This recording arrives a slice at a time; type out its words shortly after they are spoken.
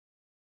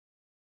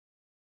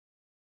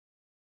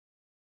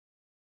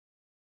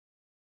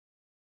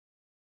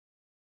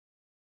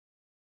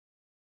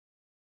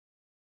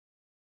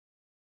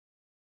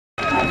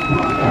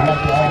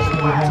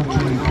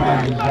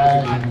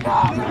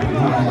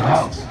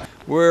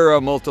we're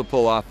a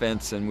multiple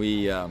offense, and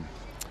we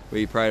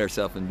pride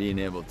ourselves in being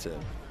able to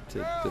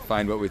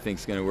find what we think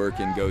is going to work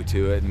and go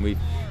to it.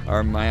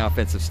 And my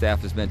offensive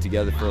staff has been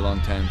together for a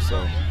long time,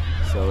 so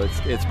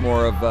it's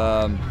more of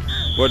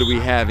what do we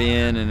have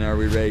in, and are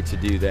we ready to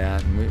do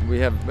that? And we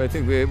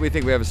think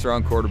we have a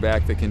strong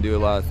quarterback that can do a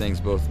lot of things,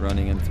 both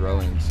running and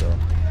throwing. So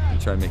we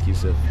try to make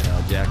use of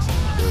Jackson.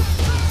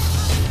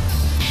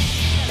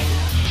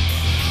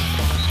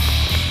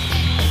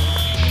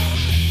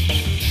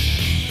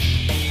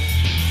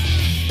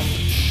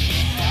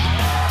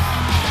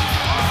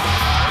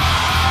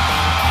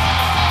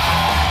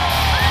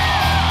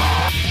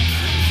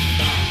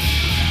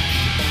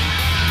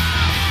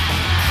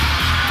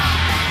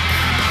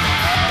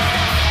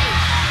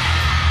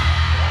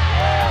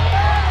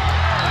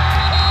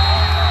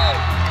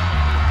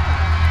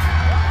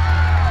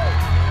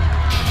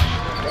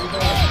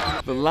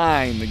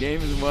 The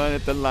game is won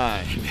at the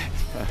line.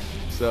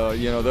 So,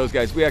 you know, those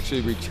guys, we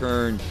actually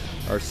returned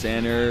our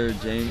center,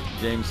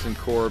 Jameson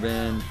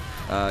Corbin,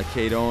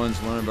 Kate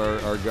Owens, one of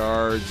our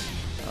guards,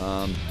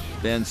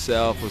 Ben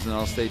Self was an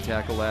all-state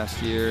tackle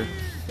last year,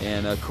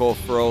 and Cole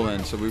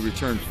Frolin. So we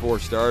returned 4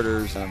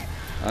 starters.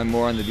 I'm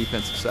more on the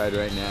defensive side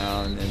right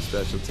now and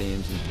special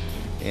teams,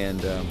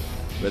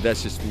 but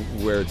that's just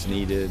where it's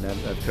needed.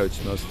 I've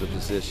coached most of the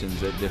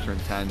positions at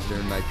different times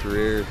during my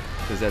career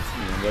because that's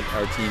what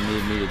our team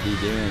needed me to be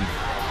doing.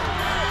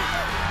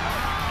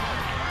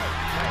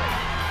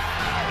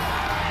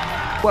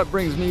 What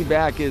brings me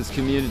back is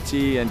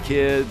community and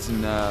kids,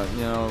 and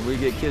we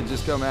get kids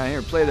just come out here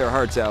and play their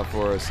hearts out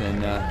for us,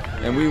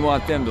 and we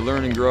want them to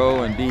learn and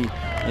grow and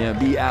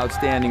be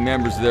outstanding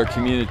members of their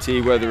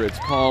community, whether it's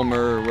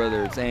Palmer or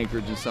whether it's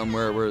Anchorage or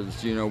somewhere, where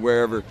it's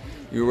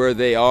where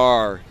they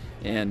are.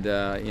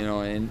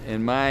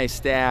 And my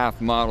staff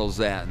models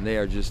that, and they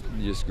are just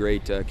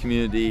great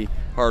community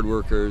hard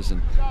workers,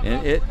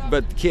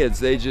 but the kids,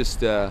 they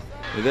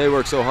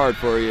work so hard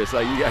for you. It's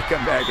like you got to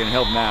come back and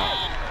help them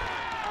out.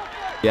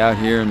 Out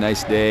here, a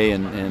nice day,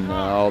 and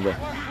all the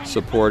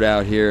support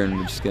out here, and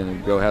we're just gonna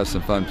go have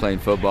some fun playing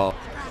football.